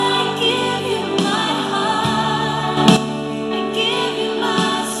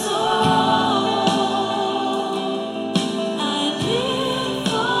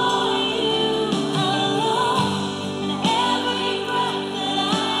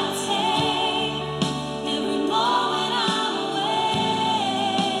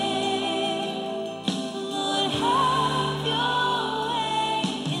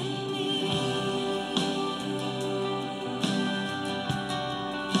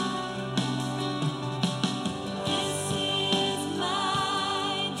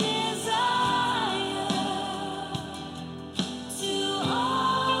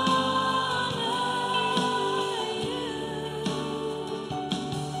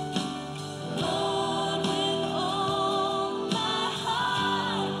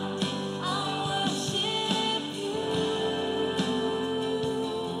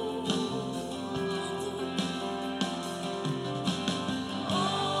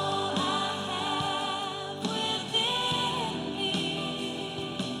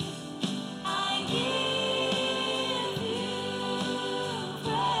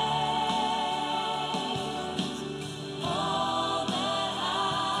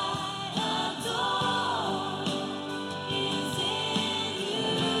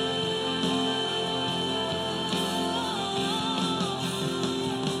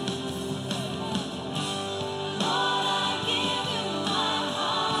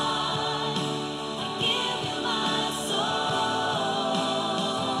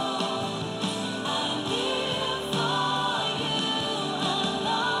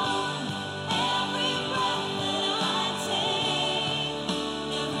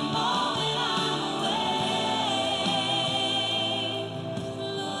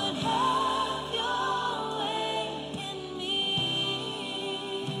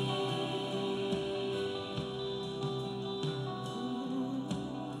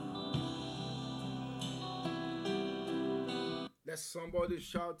Let somebody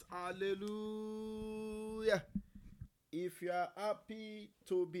shout hallelujah. If you are happy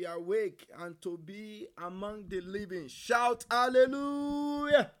to be awake and to be among the living, shout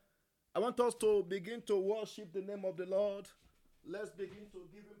hallelujah. I want us to begin to worship the name of the Lord. Let's begin to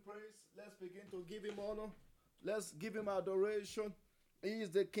give him praise. Let's begin to give him honor. Let's give him adoration. He is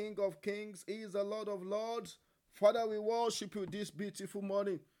the King of kings. He is the Lord of lords. Father, we worship you this beautiful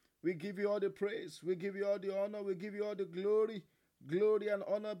morning. We give you all the praise. We give you all the honor. We give you all the glory. Glory and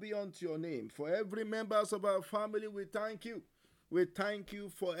honor be unto your name. For every members of our family, we thank you. We thank you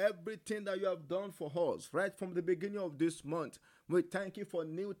for everything that you have done for us right from the beginning of this month. We thank you for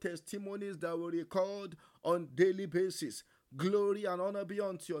new testimonies that we record on daily basis. Glory and honor be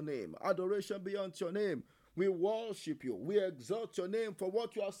unto your name. Adoration be unto your name. We worship you. We exalt your name for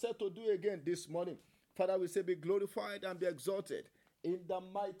what you are set to do again this morning. Father, we say be glorified and be exalted in the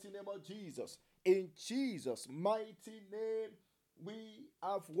mighty name of Jesus. In Jesus' mighty name, we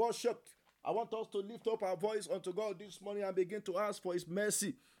have worshipped. I want us to lift up our voice unto God this morning and begin to ask for his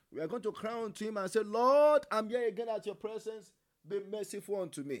mercy. We are going to cry unto him and say, Lord, I'm here again at your presence. Be merciful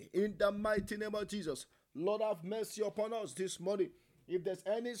unto me. In the mighty name of Jesus. Lord, have mercy upon us this morning. If there's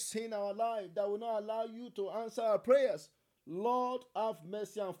any sin in our life that will not allow you to answer our prayers, Lord, have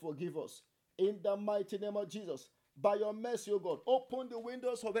mercy and forgive us. In the mighty name of Jesus. By your mercy, O God, open the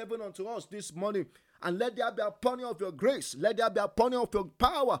windows of heaven unto us this morning and let there be a pouring of your grace. Let there be a pouring of your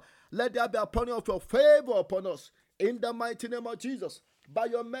power. Let there be a pouring of your favor upon us. In the mighty name of Jesus. By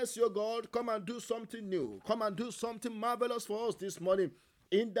your mercy, O God, come and do something new. Come and do something marvelous for us this morning.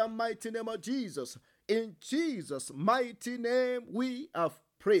 In the mighty name of Jesus. In Jesus' mighty name, we have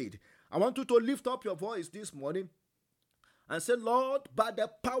prayed. I want you to lift up your voice this morning and say, Lord, by the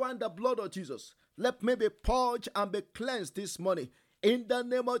power and the blood of Jesus, let me be purged and be cleansed this morning. In the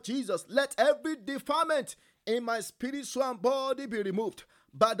name of Jesus, let every defilement in my spirit, soul, and body be removed.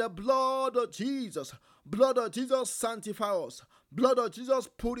 By the blood of Jesus, sanctify us. Blood of Jesus,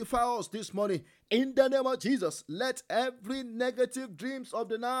 purify us this morning. In the name of Jesus, let every negative dreams of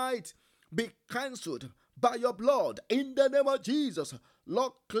the night be cancelled by your blood. In the name of Jesus,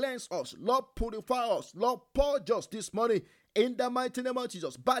 Lord, cleanse us. Lord, purify us. Lord, purge us this morning. In the mighty name of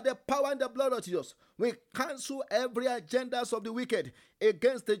Jesus, by the power and the blood of Jesus, we cancel every agendas of the wicked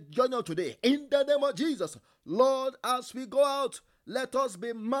against the journey of today. In the name of Jesus, Lord, as we go out, let us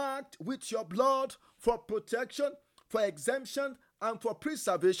be marked with your blood for protection, for exemption, and for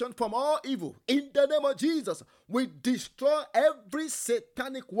preservation from all evil. In the name of Jesus, we destroy every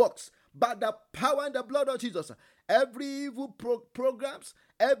satanic works by the power and the blood of Jesus. Every evil programs,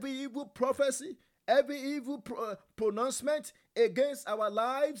 every evil prophecy, every evil pronouncement against our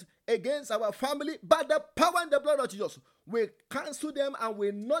lives, against our family, by the power and the blood of Jesus, we cancel them and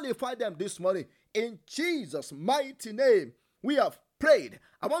we nullify them this morning. In Jesus' mighty name, we have prayed.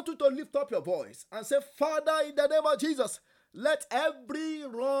 I want you to lift up your voice and say, Father, in the name of Jesus, let every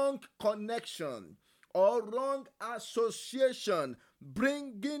wrong connection or wrong association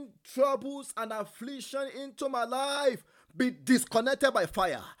bringing troubles and affliction into my life be disconnected by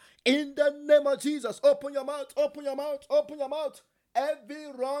fire. In the name of Jesus, open your mouth, open your mouth, open your mouth. Every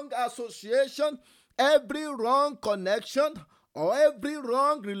wrong association, every wrong connection, or every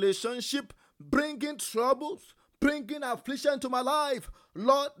wrong relationship bringing troubles, bringing affliction to my life,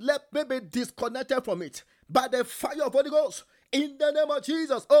 Lord, let me be disconnected from it by the fire of Holy Ghost. In the name of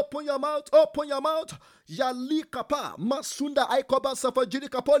Jesus, open your mouth, open your mouth. Yali kapa, masunda aikoba safajiri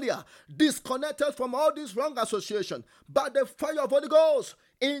kapolia. Disconnected from all this wrong association by the fire of Holy Ghost.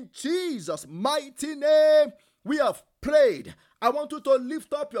 In Jesus' mighty name, we have prayed. I want you to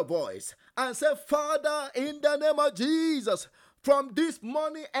lift up your voice and say, Father, in the name of Jesus, from this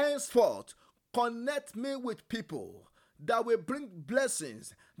morning henceforth, connect me with people that will bring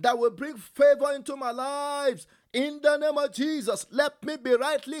blessings, that will bring favor into my lives. In the name of Jesus, let me be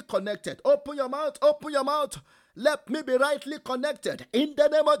rightly connected. Open your mouth, open your mouth. Let me be rightly connected. In the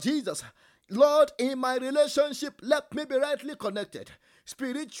name of Jesus, Lord, in my relationship, let me be rightly connected.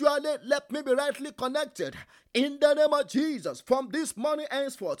 Spiritually, let me be rightly connected. In the name of Jesus, from this morning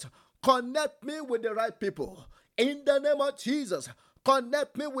henceforth, connect me with the right people. In the name of Jesus,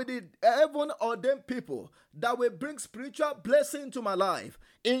 connect me with the heaven-ordained people that will bring spiritual blessing to my life.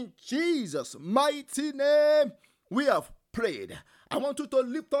 In Jesus' mighty name, we have prayed. I want you to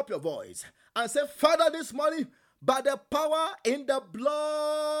lift up your voice and say, Father, this morning, by the power in the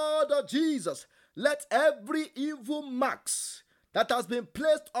blood of Jesus, let every evil marks that has been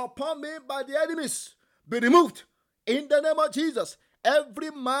placed upon me by the enemies be removed. In the name of Jesus, every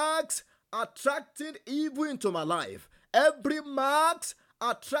marks attracting evil into my life, every marks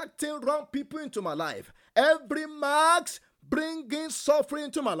attracting wrong people into my life, every marks bringing suffering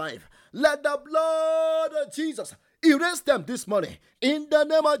into my life. Let the blood of Jesus erase them this morning. In the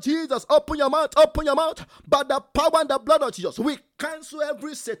name of Jesus, open your mouth, open your mouth. By the power and the blood of Jesus, we cancel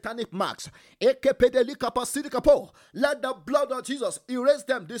every satanic marks. Let the blood of Jesus erase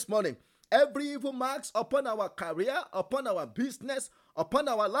them this morning. Every evil marks upon our career, upon our business, upon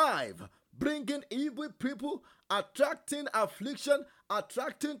our life, bringing evil people, attracting affliction,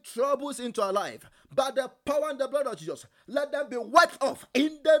 attracting troubles into our life. By the power and the blood of Jesus, let them be wiped off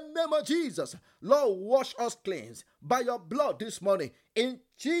in the name of Jesus. Lord, wash us clean by your blood this morning. In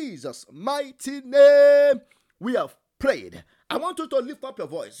Jesus' mighty name, we have prayed. I want you to lift up your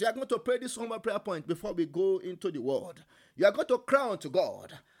voice. You are going to pray this humble prayer point before we go into the word. You are going to cry unto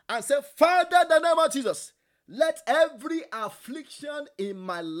God and say, Father, in the name of Jesus, let every affliction in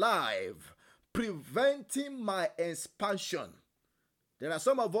my life preventing my expansion. There are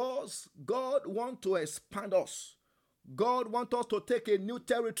some of us, God wants to expand us. God wants us to take a new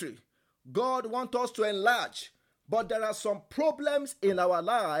territory. God wants us to enlarge. But there are some problems in our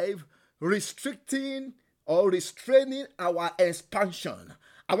life restricting or restraining our expansion.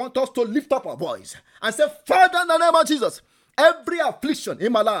 I want us to lift up our voice and say, Father, in the name of Jesus, every affliction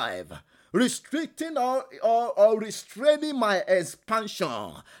in my life restricting or restraining my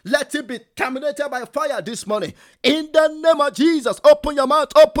expansion, let it be terminated by fire this morning. In the name of Jesus, open your mouth,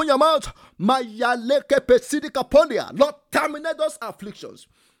 open your mouth. Lord, terminate those afflictions,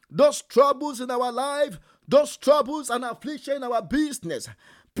 those troubles in our life, those troubles and affliction in our business,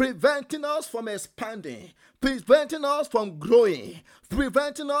 preventing us from expanding, preventing us from growing,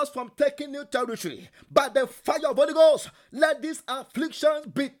 preventing us from taking new territory. By the fire of Holy Ghost, let these afflictions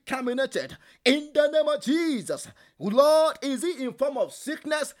be terminated in the name of Jesus. Lord, is it in form of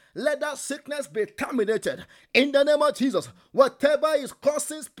sickness? Let that sickness be terminated in the name of Jesus. Whatever is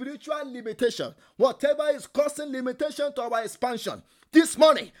causing spiritual limitation, whatever is causing limitation to our expansion, this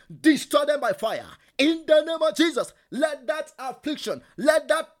morning, destroy them by fire. In the name of Jesus, let that affliction, let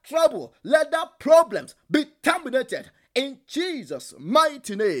that trouble, let that problems be terminated. In Jesus'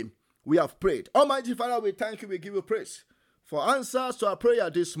 mighty name, we have prayed. Almighty Father, we thank you, we give you praise for answers to our prayer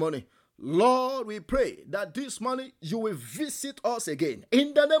this morning. Lord, we pray that this morning you will visit us again.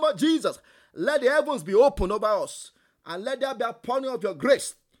 In the name of Jesus, let the heavens be open over us and let there be a pouring of your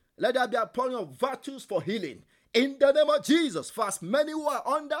grace. Let there be a pouring of virtues for healing. In the name of Jesus, for as many who are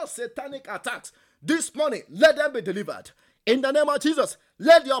under satanic attacks, this morning, let them be delivered. In the name of Jesus,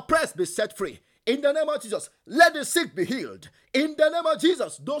 let the oppressed be set free. In the name of Jesus, let the sick be healed. In the name of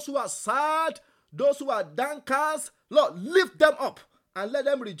Jesus, those who are sad, those who are downcast, Lord, lift them up and let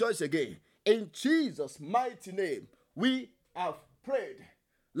them rejoice again. In Jesus' mighty name, we have prayed.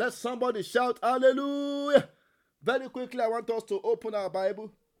 Let somebody shout hallelujah. Very quickly, I want us to open our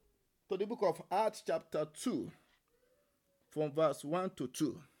Bible to the book of Acts chapter 2. From verse 1 to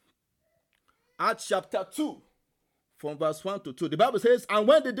 2. Acts chapter 2, from verse 1 to 2. The Bible says, and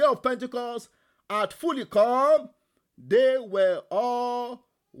when the day of Pentecost had fully come, they were all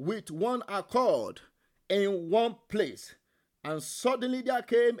with one accord in one place. And suddenly there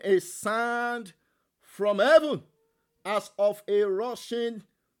came a sound from heaven as of a rushing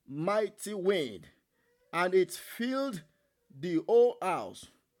mighty wind, and it filled the whole house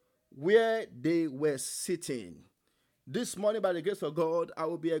where they were sitting. This morning, by the grace of God, I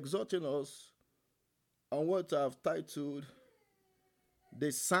will be exhorting us on what I have titled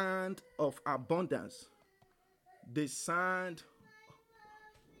The Sound of Abundance. The Sound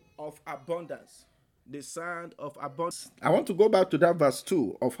of Abundance. The Sound of Abundance. I want to go back to that verse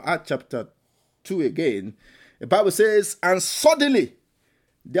 2 of Acts chapter 2 again. The Bible says, and suddenly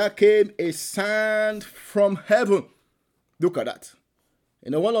there came a sound from heaven. Look at that.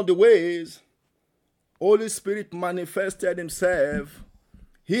 You know, one of the ways Holy Spirit manifested himself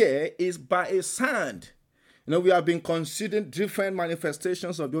here is by a sound. You know, we have been considering different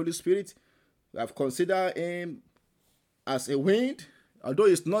manifestations of the Holy Spirit. We have considered him as a wind, although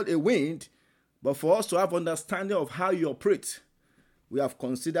it's not a wind, but for us to have understanding of how you operate, we have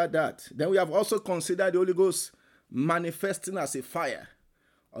considered that. Then we have also considered the Holy Ghost manifesting as a fire.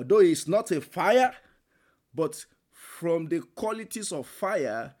 Although it's not a fire, but from the qualities of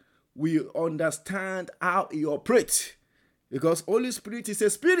fire, we understand how he operates. Because Holy Spirit is a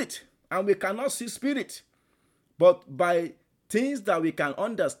spirit, and we cannot see spirit. But by things that we can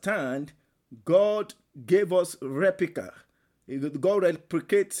understand, God gave us replica. God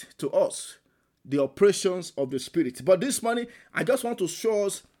replicates to us the operations of the Spirit. But this morning, I just want to show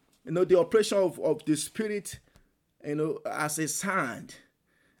us, the operation of the Spirit, as a sound.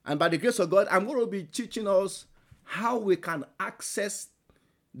 And by the grace of God, I'm going to be teaching us how we can access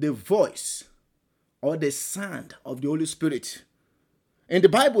the voice or the sand of the Holy Spirit. In the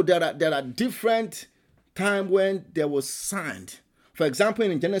Bible, there are different times when there was sand. For example,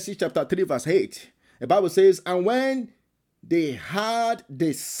 in Genesis chapter 3, verse 8, the Bible says, and when they heard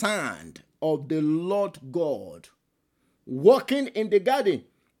the sound of the Lord God walking in the garden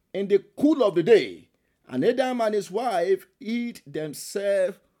in the cool of the day, and Adam and his wife hid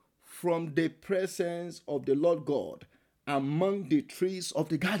themselves from the presence of the Lord God among the trees of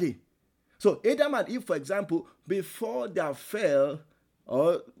the garden. So Adam and Eve, for example, before their fall,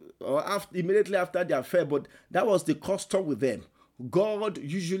 or immediately after their fall, but that was the custom with them. God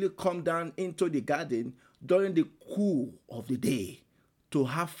usually come down into the garden during the cool of the day to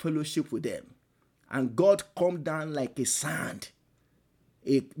have fellowship with them. And God come down like a sand.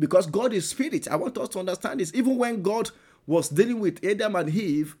 Because God is spirit. I want us to understand this. Even when God was dealing with Adam and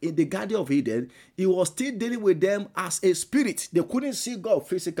Eve in the Garden of Eden, he was still dealing with them as a spirit. They couldn't see God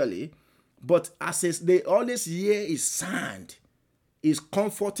physically, but they always hear his sound, his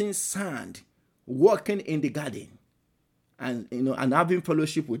comforting sound, walking in the garden and having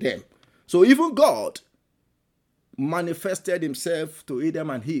fellowship with them. So even God manifested himself to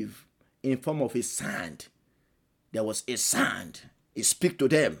Adam and Eve in form of a sound. There was a sound. He speak to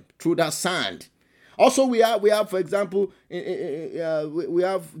them through that sound. Also, we have, for example, we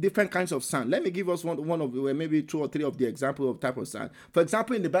have different kinds of sound. Let me give us one of maybe 2 or 3 of the example of type of sound. For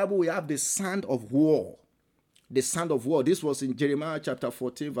example, in the Bible, we have the sound of war. The sound of war. This was in Jeremiah chapter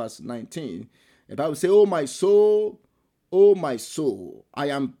 14, verse 19. The Bible says, oh my soul, I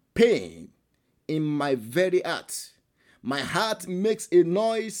am pain in my very heart. My heart makes a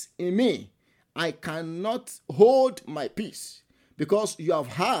noise in me. I cannot hold my peace, because you have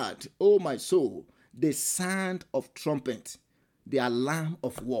heard, O my soul, the sound of trumpet, the alarm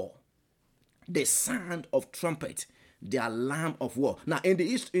of war. The sound of trumpet, the alarm of war. Now, in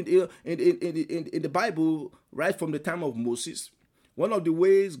the Bible, right from the time of Moses, one of the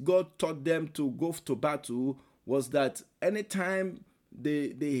ways God taught them to go to battle was that anytime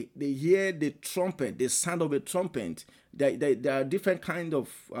they hear the trumpet, the sound of a trumpet. There are different kind of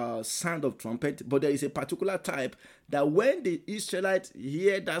sound of trumpet, but there is a particular type that when the Israelites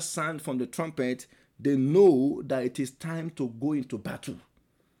hear that sound from the trumpet, they know that it is time to go into battle.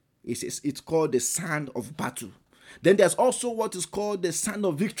 It's called the sound of battle. Then there's also what is called the sound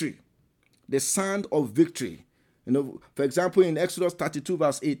of victory. The sound of victory. For example, in Exodus 32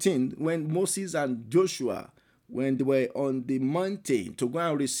 verse 18, when Moses and Joshua, when they were on the mountain to go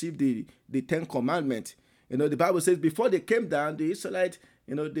and receive the 10 commandments, the Bible says before they came down, the Israelites,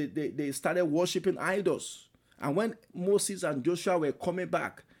 they started worshiping idols. And when Moses and Joshua were coming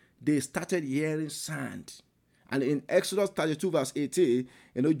back, they started hearing sound. And in Exodus 32 verse 18,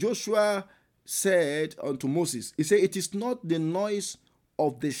 Joshua said unto Moses, he said, it is not the noise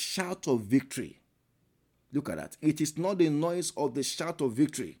of the shout of victory. Look at that. It is not the noise of the shout of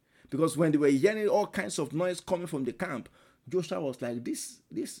victory. Because when they were hearing all kinds of noise coming from the camp, Joshua was like, this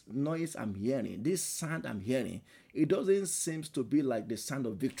noise I'm hearing, this sound I'm hearing, it doesn't seem to be like the sound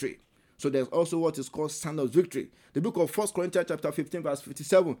of victory. So there's also what is called sound of victory. The book of 1 Corinthians chapter 15 verse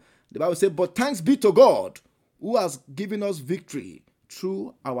 57, the Bible says, but thanks be to God who has given us victory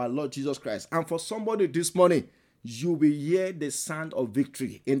through our Lord Jesus Christ. And for somebody this morning, you will hear the sound of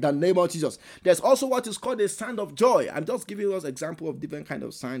victory in the name of Jesus. There's also what is called the sound of joy. I'm just giving us an example of different kind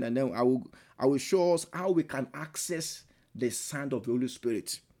of sound, and then I will show us how we can access the sound of the Holy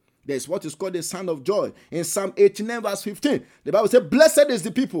Spirit. There's what is called the sound of joy. In Psalm 89 verse 15, the Bible says, blessed is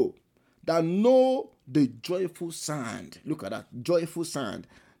the people that know the joyful sound. Look at that, joyful sound.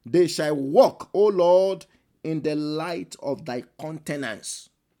 They shall walk, O Lord, in the light of thy countenance.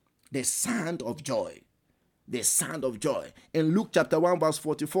 The sound of joy. The sound of joy. In Luke chapter 1 verse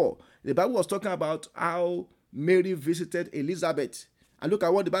 44, the Bible was talking about how Mary visited Elizabeth. And look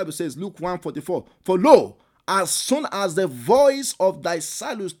at what the Bible says, Luke 1:44. For lo, as soon as the voice of thy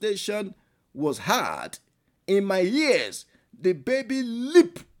salutation was heard in my ears, the baby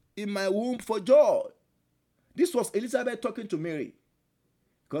leaped in my womb for joy. This was Elizabeth talking to Mary.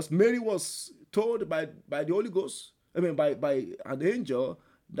 Because Mary was told by the Holy Ghost, by an angel,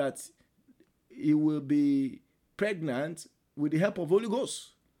 that he will be pregnant with the help of Holy Ghost.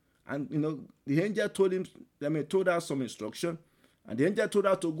 And the angel told her some instruction, and the angel told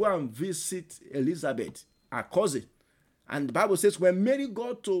her to go and visit Elizabeth, her cousin. And the Bible says when Mary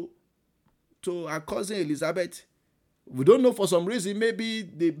got to her cousin Elizabeth, we don't know, for some reason, maybe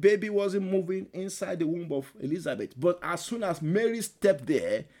the baby wasn't moving inside the womb of Elizabeth. But as soon as Mary stepped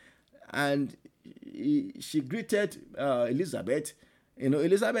there and she greeted Elizabeth,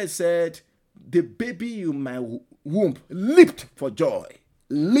 Elizabeth said, the baby in my womb leaped for joy.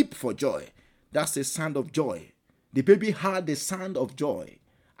 Leap for joy. That's the sound of joy. The baby had the sound of joy,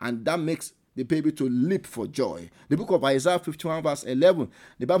 and that makes the baby to leap for joy. The book of Isaiah 51 verse 11,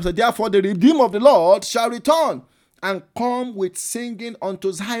 the Bible says, therefore the redeemer of the Lord shall return and come with singing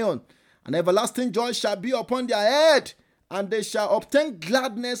unto Zion, and everlasting joy shall be upon their head, and they shall obtain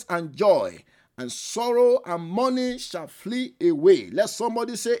gladness and joy, and sorrow and mourning shall flee away. Let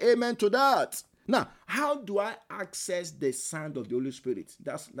somebody say amen to that. Now, how do I access the sound of the Holy Spirit?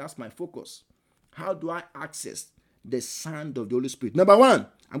 That's my focus. How do I access the sound of the Holy Spirit? Number one,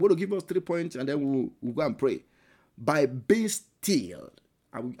 I'm going to give us 3 points, and then we'll go and pray. By being still.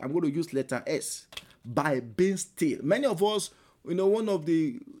 I'm going to use letter S. By being still. Many of us, one of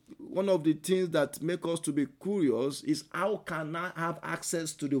the things that make us to be curious is, how can I have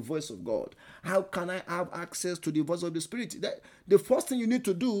access to the voice of God? How can I have access to the voice of the Spirit? The first thing you need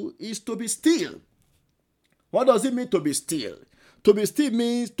to do is to be still. What does it mean to be still? To be still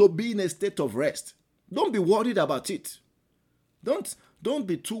means to be in a state of rest. Don't be worried about it. Don't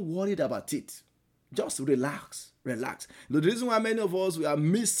be too worried about it. Just relax. The reason why many of us we are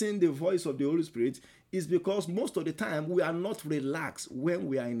missing the voice of the Holy Spirit is because most of the time we are not relaxed when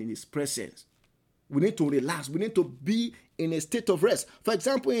we are in His presence. We need to relax. We need to be in a state of rest. For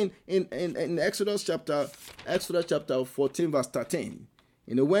example, in Exodus chapter 14 verse 13,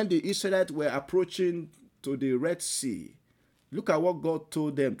 when the Israelites were approaching to the Red Sea, look at what God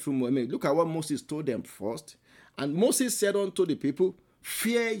told them through Moses. Look at what Moses told them first. And Moses said unto the people,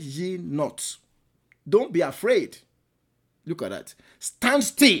 fear ye not. Don't be afraid. Look at that. Stand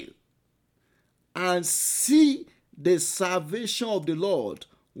still and see the salvation of the Lord,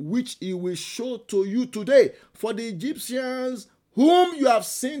 which He will show to you today. For the Egyptians whom you have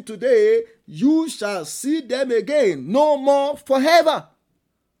seen today, you shall see them again, no more forever.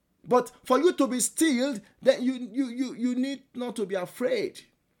 But for you to be still, then you need not to be afraid.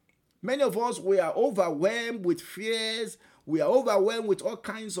 Many of us, we are overwhelmed with fears. We are overwhelmed with all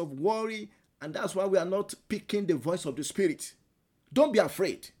kinds of worry. And that's why we are not picking the voice of the Spirit. Don't be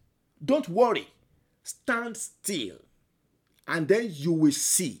afraid. Don't worry. Stand still. And then you will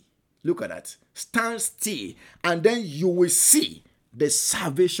see. Look at that. Stand still. And then you will see the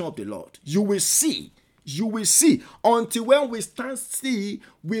salvation of the Lord. You will see. You will see. Until when we stand still,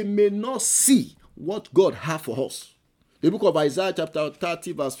 we may not see what God has for us. The book of Isaiah chapter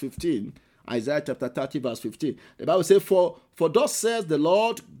 30 verse 15. Isaiah chapter 30 verse 15. The Bible says, For thus says the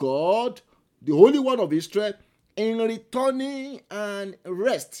Lord God, the Holy One of Israel, in returning and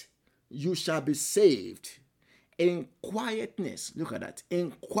rest you shall be saved. In quietness, look at that.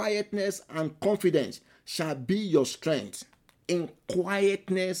 In quietness and confidence shall be your strength. In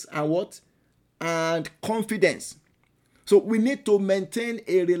quietness and what? And confidence. So we need to maintain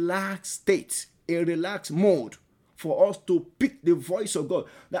a relaxed state, a relaxed mode for us to pick the voice of God.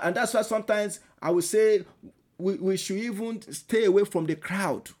 And that's why sometimes I would say we should even stay away from the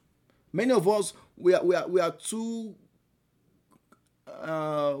crowd. Many of us we are too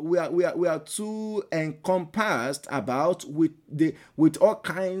encompassed about with all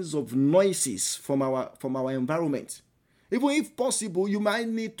kinds of noises from our environment. Even if possible, you might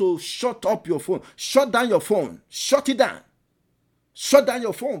need to shut up your phone, shut down your phone, shut it down, shut down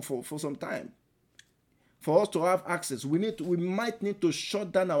your phone for some time. For us to have access, we might need to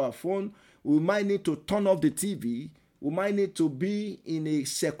shut down our phone. We might need to turn off the TV. We might need to be in a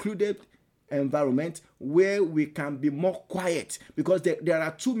secluded environment where we can be more quiet, because there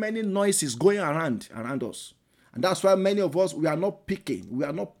are too many noises going around us. And that's why many of us, we are not picking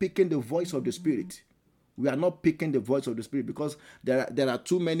the voice of the Spirit. We are not picking the voice of the Spirit because there are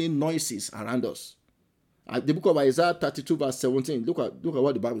too many noises around us. The book of Isaiah 32 verse 17, look at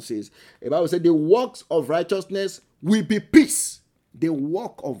what the Bible says. The Bible says, the works of righteousness will be peace. The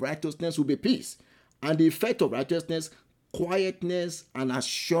work of righteousness will be peace. And the effect of righteousness, quietness and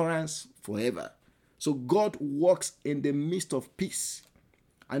assurance forever. So God works in the midst of peace.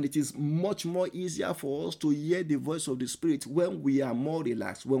 And it is much more easier for us to hear the voice of the Spirit when we are more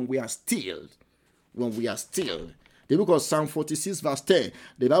relaxed, when we are still. When we are still. The book of Psalm 46 verse 10,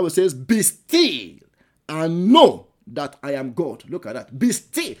 the Bible says, be still and know that I am God. Look at that. Be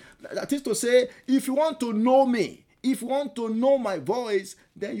still. That is to say, if you want to know me, if you want to know my voice,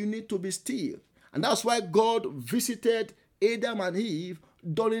 then you need to be still. And that's why God visited Adam and Eve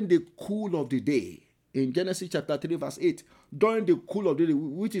during the cool of the day. In Genesis chapter 3 verse 8, during the cool of the day,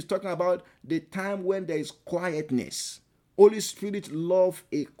 which is talking about the time when there is quietness. Holy Spirit loves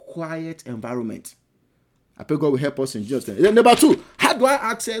a quiet environment. I pray God will help us in Jesus' name. Then number 2, how do I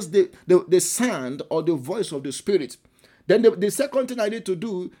access the sound or the voice of the Spirit? Then the second thing I need to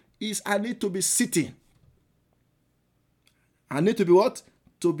do is I need to be sitting. I need to be what?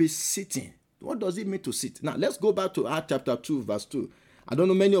 To be sitting. What does it mean to sit? Now, let's go back to Acts chapter 2, verse 2. I don't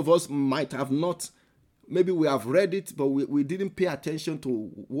know, many of us might have not, maybe we have read it, but we didn't pay attention to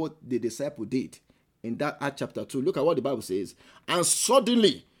what the disciple did in that Acts chapter 2. Look at what the Bible says. And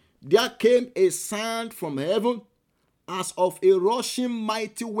suddenly there came a sound from heaven as of a rushing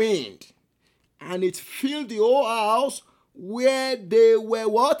mighty wind, and it filled the whole house where they were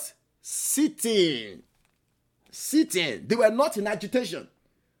what? Sitting. Sitting. They were not in agitation.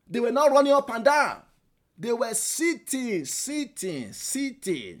 They were not running up and down. They were sitting.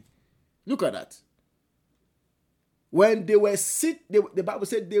 Look at that. When they were the Bible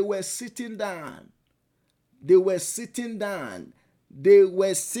said they were sitting down. They were sitting down. They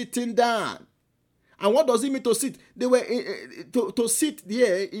were sitting down. And what does it mean to sit? They were to sit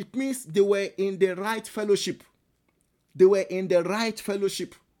there. It means they were in the right fellowship. They were in the right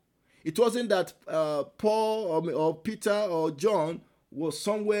fellowship. It wasn't that Paul or Peter or John was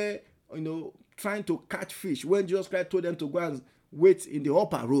somewhere, trying to catch fish when Jesus Christ told them to go and wait in the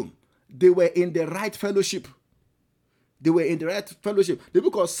upper room. They were in the right fellowship. They were in the right fellowship. The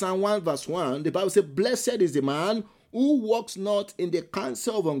book of Psalm 1 verse 1, the Bible says, "Blessed is the man who walks not in the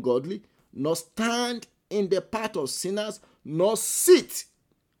counsel of ungodly, nor stand in the path of sinners, nor sit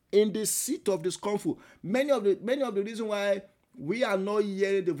in the seat of the scornful." Many of the reasons why we are not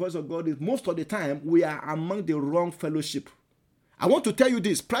hearing the voice of God is most of the time we are among the wrong fellowship. I want to tell you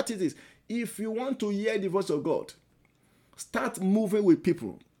this, practice this. If you want to hear the voice of God, start moving with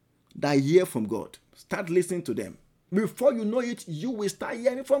people that hear from God. Start listening to them. Before you know it, you will start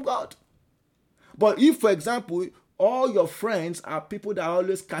hearing from God. But if, for example, all your friends are people that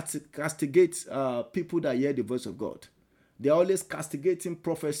always castigate people that hear the voice of God, they're always castigating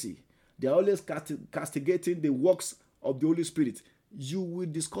prophecy, they're always castigating the works of the Holy Spirit, you will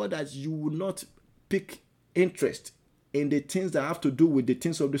discover that you will not pick interest in the things that have to do with the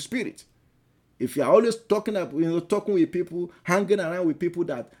things of the Spirit. If you are always talking with people, hanging around with people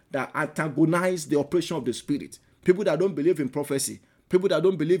that antagonize the operation of the Spirit, people that don't believe in prophecy, people that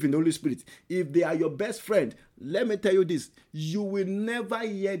don't believe in the Holy Spirit, if they are your best friend, let me tell you this, you will never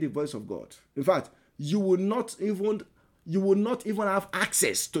hear the voice of God. In fact, you will not even have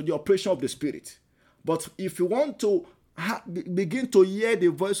access to the operation of the Spirit. But if you want to begin to hear the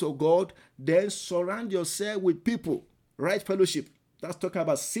voice of God, then surround yourself with people, right fellowship. That's talking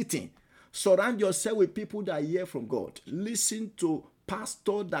about sitting. Surround yourself with people that hear from God. Listen to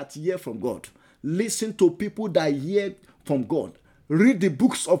pastors that hear from God. Listen to people that hear from God. Read the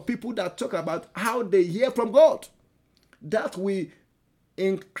books of people that talk about how they hear from God. That will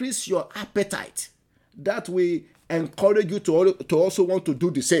increase your appetite. That will encourage you to also want to do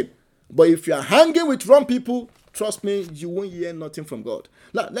the same. But if you are hanging with wrong people, trust me, you won't hear nothing from God.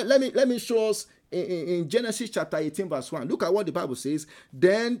 Let me show us in Genesis chapter 18 verse 1. Look at what the Bible says.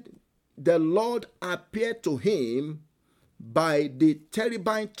 Then the Lord appeared to him by the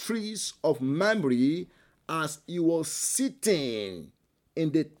terebinth trees of Mamre as he was sitting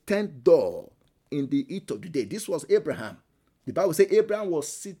in the tent door in the heat of the day. This was Abraham. The Bible says Abraham was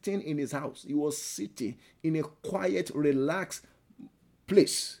sitting in his house. He was sitting in a quiet, relaxed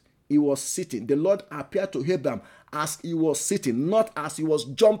place. He was sitting. The Lord appeared to Abraham as he was sitting, not as he was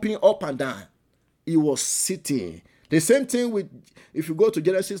jumping up and down. He was sitting. The same thing with, if you go to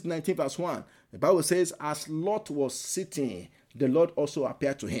Genesis 19 verse 1, the Bible says, as Lot was sitting, the Lord also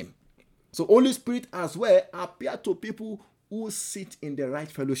appeared to him. So Holy Spirit as well appeared to people who sit in the right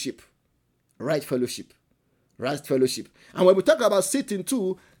fellowship. Right fellowship. Right fellowship. And when we talk about sitting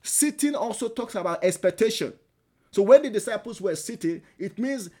too, sitting also talks about expectation. So when the disciples were sitting, it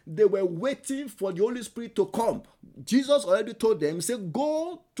means they were waiting for the Holy Spirit to come. Jesus already told them, he said,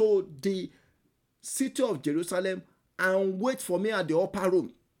 go to the city of Jerusalem and wait for me at the upper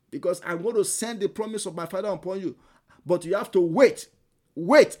room, because I'm going to send the promise of my Father upon you. But you have to wait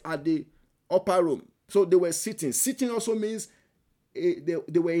at the upper room. So they were sitting. Sitting also means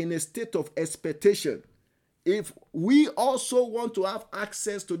they were in a state of expectation. If we also want to have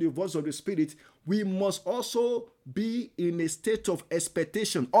access to the voice of the Spirit, we must also be in a state of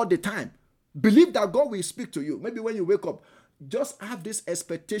expectation all the time. Believe that God will speak to you. Maybe when you wake up, just have this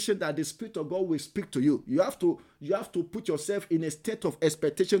expectation that the Spirit of God will speak to you. You have to put yourself in a state of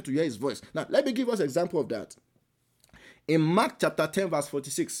expectation to hear his voice. Now, let me give us an example of that. In Mark chapter 10 verse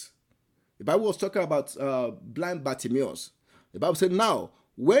 46, the Bible was talking about blind Bartimaeus. The Bible said, now,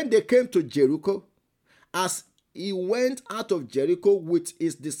 when they came to Jericho, as he went out of Jericho with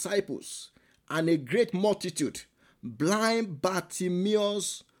his disciples and a great multitude, blind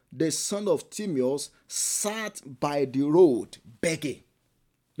Bartimaeus, the son of Timaeus, sat by the road begging.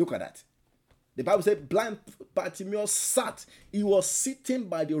 Look at that. The Bible said blind Bartimaeus sat. He was sitting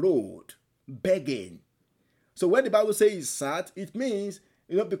by the road begging. So when the Bible says he's sad, it means,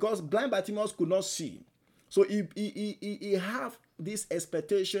 because blind Bartimaeus could not see. So he have this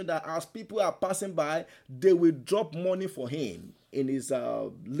expectation that as people are passing by, they will drop money for him in his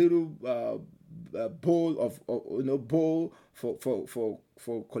little bowl bowl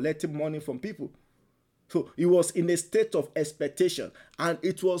for collecting money from people. So he was in a state of expectation, and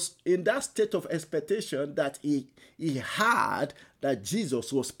it was in that state of expectation that he heard that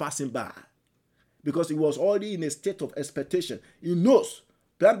Jesus was passing by, because he was already in a state of expectation. He knows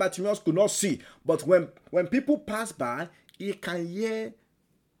blind Bartimaeus could not see, but when people pass by, he can hear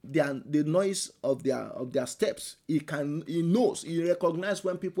the noise of their steps. He recognizes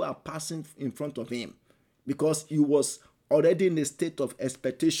when people are passing in front of him, because he was already in a state of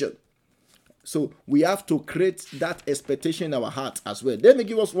expectation. So we have to create that expectation in our heart as well. Let me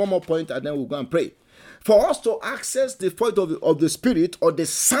give us one more point, and then we'll go and pray. For us to access the point of the Spirit, or the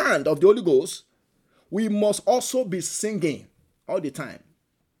sound of the Holy Ghost, we must also be singing all the time.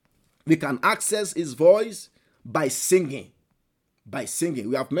 We can access his voice by singing. By singing.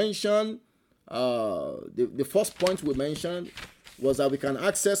 We have mentioned, the first point we mentioned was that we can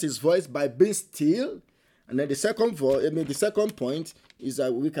access his voice by being still. And then the second point is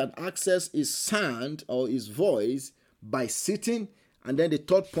that we can access his sound or his voice by sitting. And then the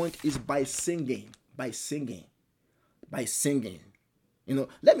third point is by singing. By singing. By singing.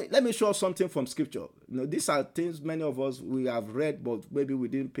 Let me show something from scripture. These are things many of us we have read, but maybe we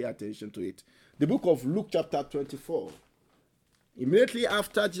didn't pay attention to it. The book of Luke chapter 24. Immediately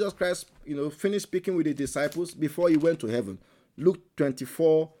after Jesus Christ, finished speaking with the disciples before he went to heaven. Luke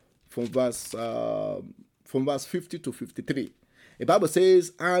 24 from verse 50 to 53. The Bible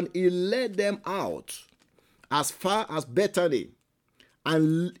says, and he led them out as far as Bethany,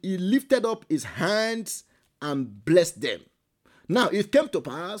 and he lifted up his hands and blessed them. Now it came to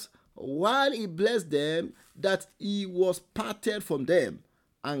pass, while he blessed them, that he was parted from them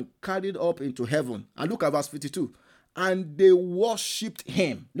and carried up into heaven. And look at verse 52. And they worshipped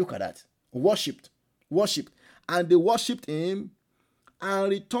him. Look at that. Worshipped. And they worshipped him and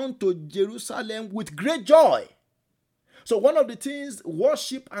returned to Jerusalem with great joy. So one of the things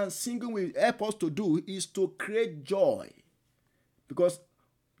worship and singing will help us to do is to create joy. Because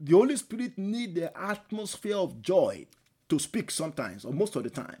the Holy Spirit needs the atmosphere of joy to speak sometimes, or most of the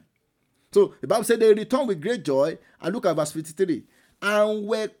time. So the Bible said they returned with great joy. And look at verse 53. And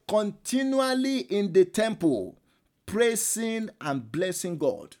were continually in the temple, praising and blessing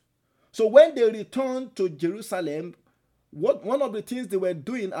God. So when they returned to Jerusalem, one of the things they were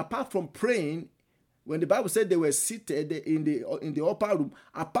doing, apart from praying, when the Bible said they were seated in the upper room,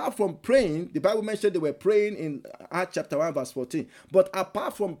 apart from praying, the Bible mentioned they were praying in Acts chapter 1 verse 14. But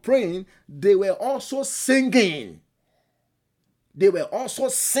apart from praying, they were also singing. They were also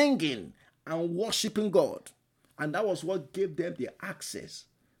singing and worshiping God. And that was what gave them the access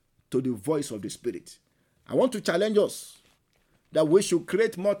to the voice of the Spirit. I want to challenge us that we should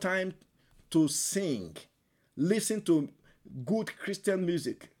create more time to sing, listen to good Christian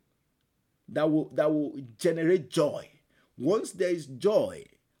music that will generate joy. Once there is joy,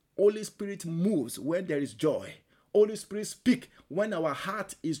 Holy Spirit moves when there is joy. Holy Spirit speaks when our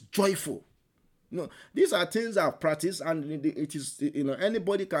heart is joyful. These are things I've practiced, and it is,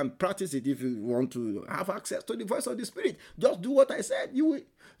 anybody can practice it if you want to have access to the voice of the Spirit. Just do what I said. You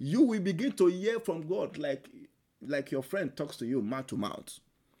will begin to hear from God like your friend talks to you mouth to mouth.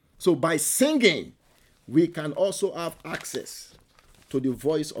 So by singing, we can also have access to the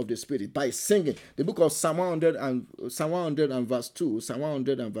voice of the Spirit. By singing, the book of Psalm 100 and verse 2,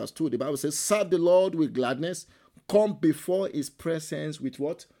 the Bible says, serve the Lord with gladness, come before his presence with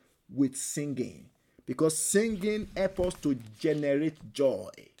what? With singing. Because singing helps us to generate joy.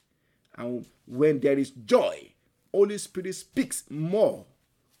 And when there is joy, Holy Spirit speaks more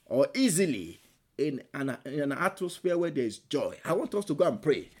or easily in an atmosphere where there is joy. I want us to go and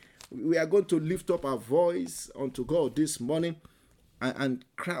pray. We are going to lift up our voice unto God this morning and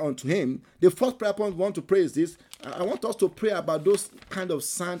cry unto him. The first prayer point we want to pray is this. I want us to pray about those kind of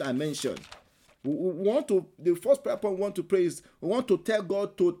sound I mentioned. The first prayer point we want to pray is we want to tell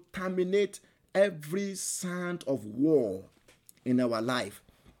God to terminate every sound of war in our life.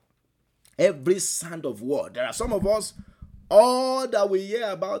 Every sound of war. There are some of us, all that we hear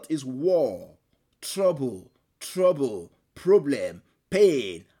about is war, trouble, problem,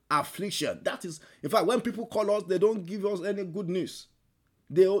 pain, affliction. That is, in fact, when people call us, they don't give us any good news.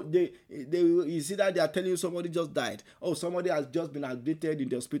 You see that they are telling you somebody just died. Oh, somebody has just been admitted in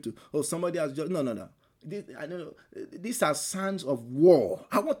the hospital. Oh, somebody has just... No. These are signs of war.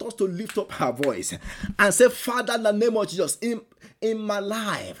 I want us to lift up our voice and say, Father, in the name of Jesus, in my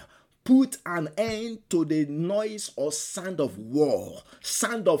life, put an end to the noise or sound of war,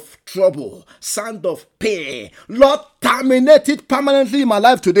 sound of trouble, sound of pain. Lord, terminate it permanently in my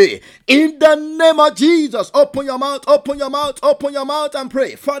life today. In the name of Jesus, open your mouth, open your mouth, open your mouth and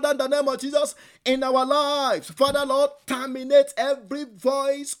pray. Father, in the name of Jesus, in our lives, Father, Lord, terminate every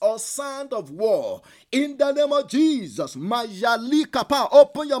voice or sound of war. In the name of Jesus, Majali Kappa,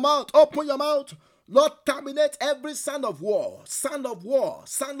 open your mouth, open your mouth. Lord, terminate every sound of war, sound of war,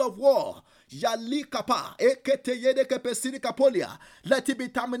 sound of war. Yali Kappa, Ekete Yede Kepesiri Kapolia. Let it be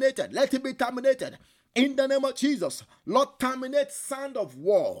terminated, let it be terminated. In the name of Jesus, Lord, terminate sound of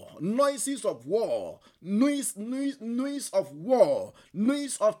war, noises of war, noise of war,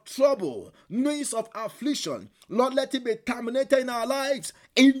 noise of trouble, noise of affliction. Lord, let it be terminated in our lives.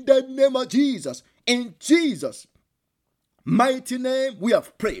 In the name of Jesus, in Jesus' mighty name, we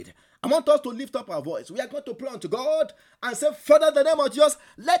have prayed. I want us to lift up our voice. We are going to pray unto God and say, Father, in the name of Jesus,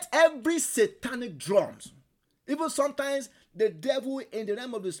 let every satanic drums, even sometimes the devil in the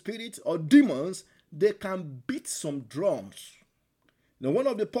realm of the spirit or demons, they can beat some drums. Now, one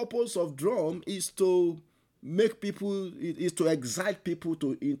of the purpose of drum is to make people, is to excite people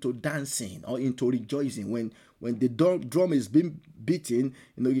into dancing or into rejoicing. When the drum is being beaten,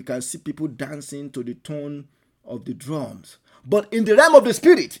 you can see people dancing to the tone of the drums. But in the realm of the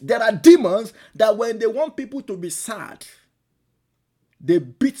spirit, there are demons that when they want people to be sad, they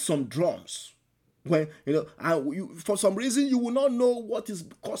beat some drums. When for some reason you will not know what is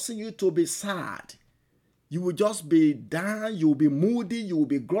causing you to be sad. You will just be down, you will be moody, you will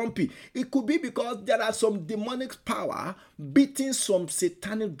be grumpy. It could be because there are some demonic power beating some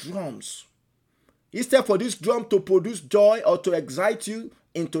satanic drums. Instead for this drum to produce joy or to excite you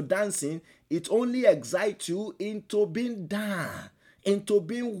into dancing, it only excites you into being down, into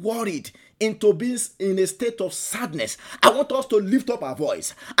being worried, into being in a state of sadness. I want us to lift up our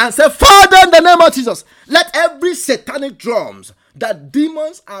voice and say, Father, in the name of Jesus, let every satanic drums that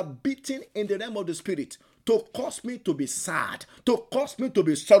demons are beating in the realm of the spirit to cause me to be sad, to cause me to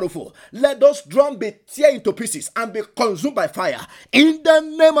be sorrowful, let those drums be teared into pieces and be consumed by fire. In the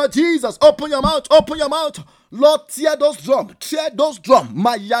name of Jesus, open your mouth, open your mouth. Lord, tear those drums, tear those drums.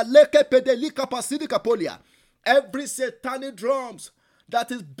 Every satanic drums that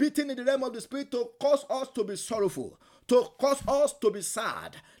is beating in the realm of the spirit to cause us to be sorrowful, to cause us to be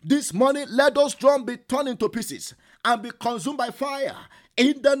sad. This morning, let those drums be torn into pieces and be consumed by fire.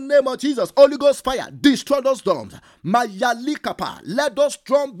 In the name of Jesus, Holy Ghost fire, destroy those drums. Mayalikapa, let those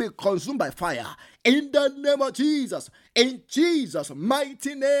drums be consumed by fire. In the name of Jesus, in Jesus'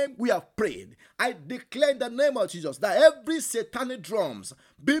 mighty name, we have prayed. I declare in the name of Jesus that every satanic drums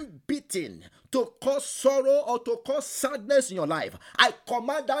being beaten to cause sorrow or to cause sadness in your life, I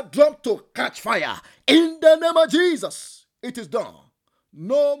command that drum to catch fire. In the name of Jesus, it is done.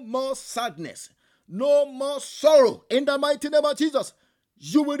 No more sadness, no more sorrow. In the mighty name of Jesus,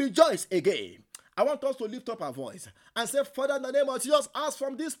 you will rejoice again. I want us to lift up our voice and say, Father, in the name of Jesus, as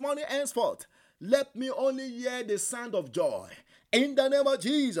from this morning henceforth, let me only hear the sound of joy. In the name of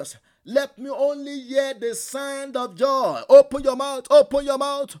Jesus, let me only hear the sound of joy. Open your mouth, open your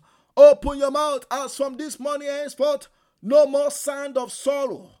mouth, open your mouth. As from this morning henceforth, no more sound of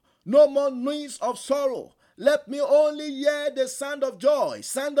sorrow, no more noise of sorrow. Let me only hear the sound of joy,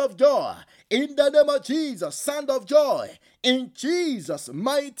 sound of joy. In the name of Jesus, sound of joy. In Jesus'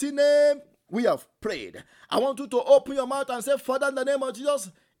 mighty name, we have prayed. I want you to open your mouth and say, Father, in the name of Jesus,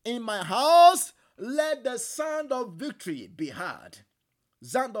 in my house, let the sound of victory be heard.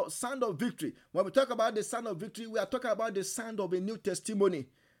 Sound of victory. When we talk about the sound of victory, we are talking about the sound of a new testimony.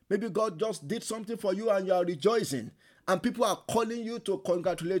 Maybe God just did something for you and you are rejoicing. And people are calling you to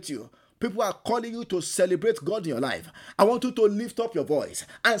congratulate you. People are calling you to celebrate God in your life. I want you to lift up your voice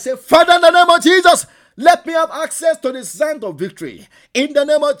and say, Father, in the name of Jesus, let me have access to the sound of victory. In the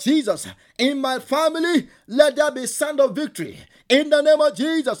name of Jesus, in my family, let there be sound of victory. In the name of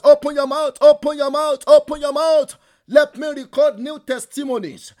Jesus, open your mouth, open your mouth, open your mouth. Let me record new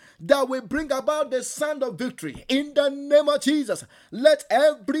testimonies that will bring about the sound of victory. In the name of Jesus, let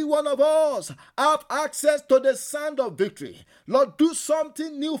every one of us have access to the sound of victory. Lord, do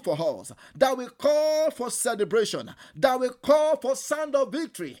something new for us that will call for celebration, that will call for sound of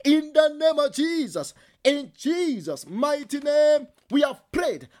victory. In the name of Jesus, in Jesus' mighty name, we have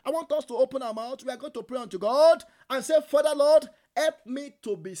prayed. I want us to open our mouth. We are going to pray unto God and say, Father, Lord, help me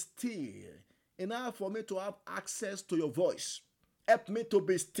to be still. Enough for me to have access to your voice. Help me to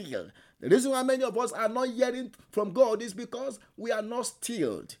be still. The reason why many of us are not hearing from God is because we are not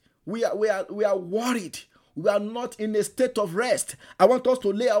stilled. We are worried. we are not in a state of rest, I want us to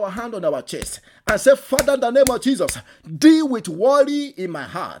lay our hand on our chest and say, Father, in the name of Jesus, deal with worry in my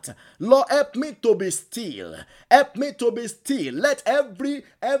heart. Lord, help me to be still. Help me to be still. Let every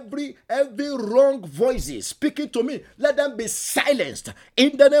wrong voices speaking to me, let them be silenced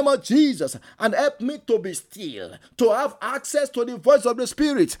in the name of Jesus. And help me to be still, to have access to the voice of the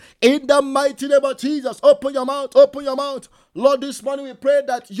Spirit in the mighty name of Jesus. Open your mouth, open your mouth. Lord, this morning we pray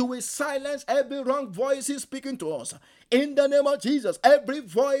that you will silence every wrong voice speaking to us. In the name of Jesus, every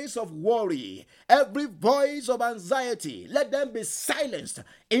voice of worry, every voice of anxiety, let them be silenced.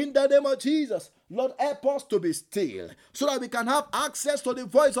 In the name of Jesus, Lord, help us to be still so that we can have access to the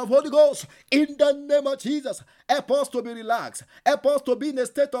voice of Holy Ghost. In the name of Jesus, help us to be relaxed. Help us to be in a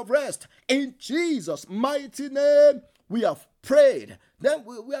state of rest. In Jesus' mighty name, we have prayed. Then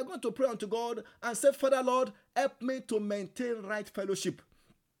we are going to pray unto God and say, Father, Lord, help me to maintain right fellowship.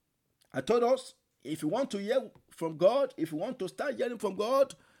 I told us, if you want to hear from God, if you want to start hearing from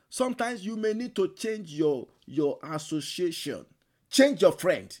God, sometimes you may need to change your association. Change your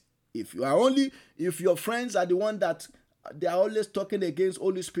friend. If your friends are the one that they are always talking against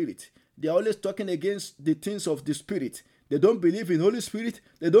Holy Spirit, they are always talking against the things of the Spirit. They don't believe in Holy Spirit.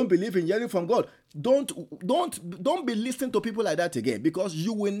 They don't believe in hearing from God. Don't be listening to people like that again, because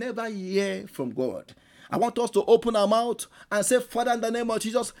you will never hear from God. I want us to open our mouth and say, Father, in the name of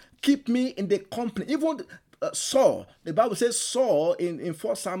Jesus, keep me in the company. Even Saul, the Bible says Saul in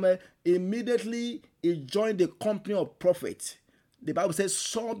 1 Samuel, immediately he joined the company of prophets. The Bible says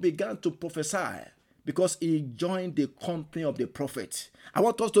Saul began to prophesy because he joined the company of the prophet. I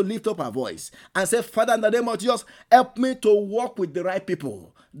want us to lift up our voice and say, Father, in the name of Jesus, help me to walk with the right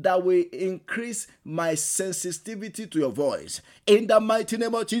people that will increase my sensitivity to your voice. In the mighty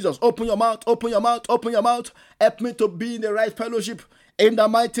name of Jesus, open your mouth, open your mouth, open your mouth. Help me to be in the right fellowship. In the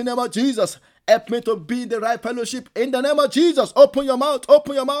mighty name of Jesus, help me to be in the right fellowship. In the name of Jesus, open your mouth,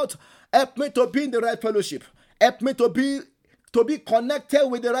 open your mouth. Help me to be in the right fellowship. Help me to be connected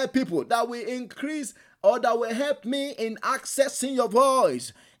with the right people that will increase or that will help me in accessing your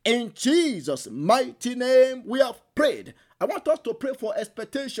voice. In Jesus' mighty name, we have prayed. I want us to pray for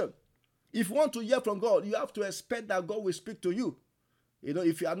expectation. If you want to hear from God, you have to expect that God will speak to you.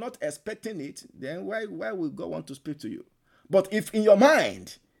 If you are not expecting it, then why will God want to speak to you? But if in your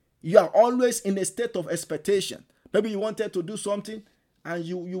mind, you are always in a state of expectation, maybe you wanted to do something, and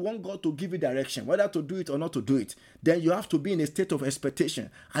you want God to give you direction, whether to do it or not to do it, then you have to be in a state of expectation.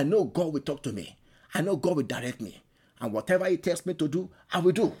 I know God will talk to me. I know God will direct me. And whatever He tells me to do, I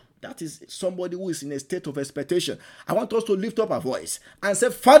will do. That is somebody who is in a state of expectation. I want us to lift up our voice and say,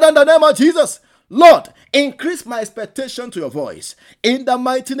 Father, in the name of Jesus, Lord, increase my expectation to your voice. In the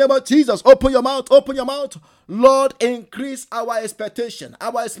mighty name of Jesus, open your mouth, open your mouth. Lord, increase our expectation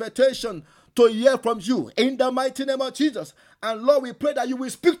to hear from you in the mighty name of Jesus. And Lord, we pray that you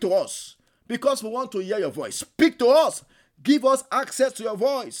will speak to us because we want to hear your voice. Speak to us. Give us access to your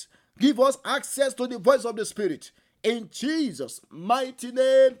voice. Give us access to the voice of the Spirit. In Jesus' mighty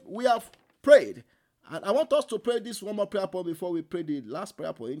name, we have prayed. And I want us to pray this one more prayer point before we pray the last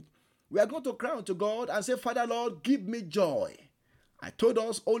prayer point. We are going to cry unto God and say, Father, Lord, give me joy. I told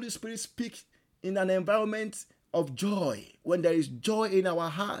us, Holy Spirit speaks in an environment of joy. When there is joy in our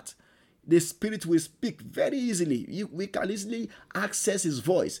heart, the Spirit will speak very easily. We can easily access His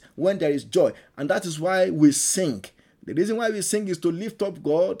voice when there is joy. And that is why we sing. The reason why we sing is to lift up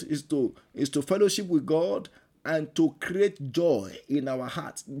God, is to fellowship with God, and to create joy in our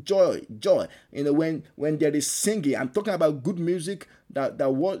hearts. Joy. When there is singing, I'm talking about good music that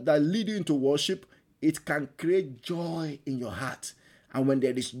lead you into worship. It can create joy in your heart. And when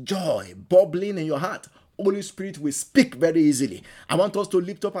there is joy bubbling in your heart, Holy Spirit will speak very easily. I want us to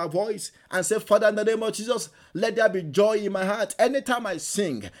lift up our voice and say, Father, in the name of Jesus, let there be joy in my heart. Anytime I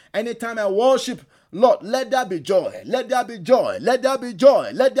sing, anytime I worship, Lord, let there be joy. Let there be joy. Let there be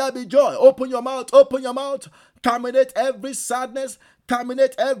joy. Let there be joy. Open your mouth. Open your mouth. Terminate every sadness.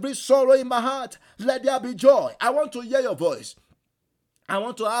 Terminate every sorrow in my heart. Let there be joy. I want to hear your voice. I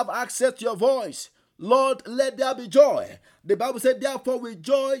want to have access to your voice. Lord, let there be joy. The Bible said, therefore with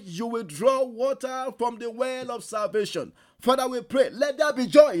joy you will draw water from the well of salvation. Father, we pray, let there be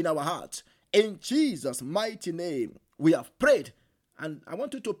joy in our hearts. In Jesus' mighty name, we have prayed. And I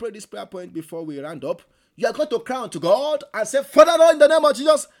want you to pray this prayer point before we round up. You are going to cry unto God and say, Father, Lord, in the name of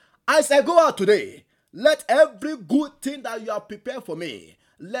Jesus, as I go out today, let every good thing that you have prepared for me,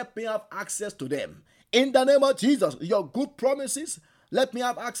 let me have access to them. In the name of Jesus, your good promises, let me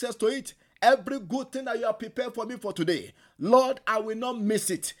have access to it. Every good thing that you have prepared for me for today, Lord, I will not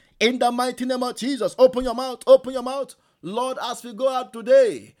miss it. In the mighty name of Jesus, open your mouth, open your mouth. Lord, as we go out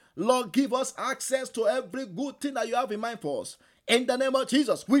today, Lord, give us access to every good thing that you have in mind for us. In the name of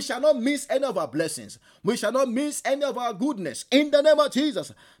Jesus, we shall not miss any of our blessings. We shall not miss any of our goodness. In the name of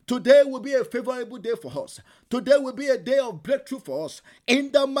Jesus, today will be a favorable day for us. Today will be a day of breakthrough for us.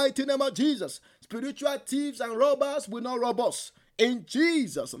 In the mighty name of Jesus, spiritual thieves and robbers will not rob us. In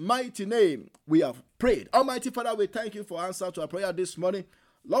Jesus' mighty name, we have prayed. Almighty Father, we thank you for answer to our prayer this morning.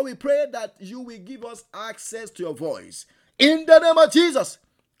 Lord, we pray that you will give us access to your voice. In the name of Jesus,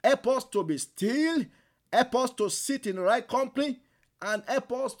 help us to be still. Help us to sit in the right company, and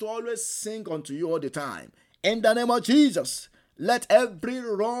help us to always sing unto you all the time. In the name of Jesus, let every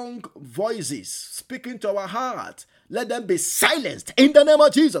wrong voices speaking to our heart, let them be silenced. In the name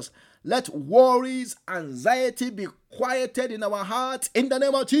of Jesus, let worries, anxiety be quieted in our hearts. In the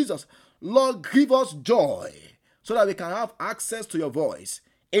name of Jesus, Lord, give us joy so that we can have access to your voice.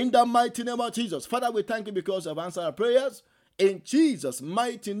 In the mighty name of Jesus, Father, we thank you because you have answered our prayers. In Jesus'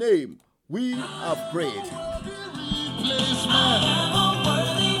 mighty name, we have prayed.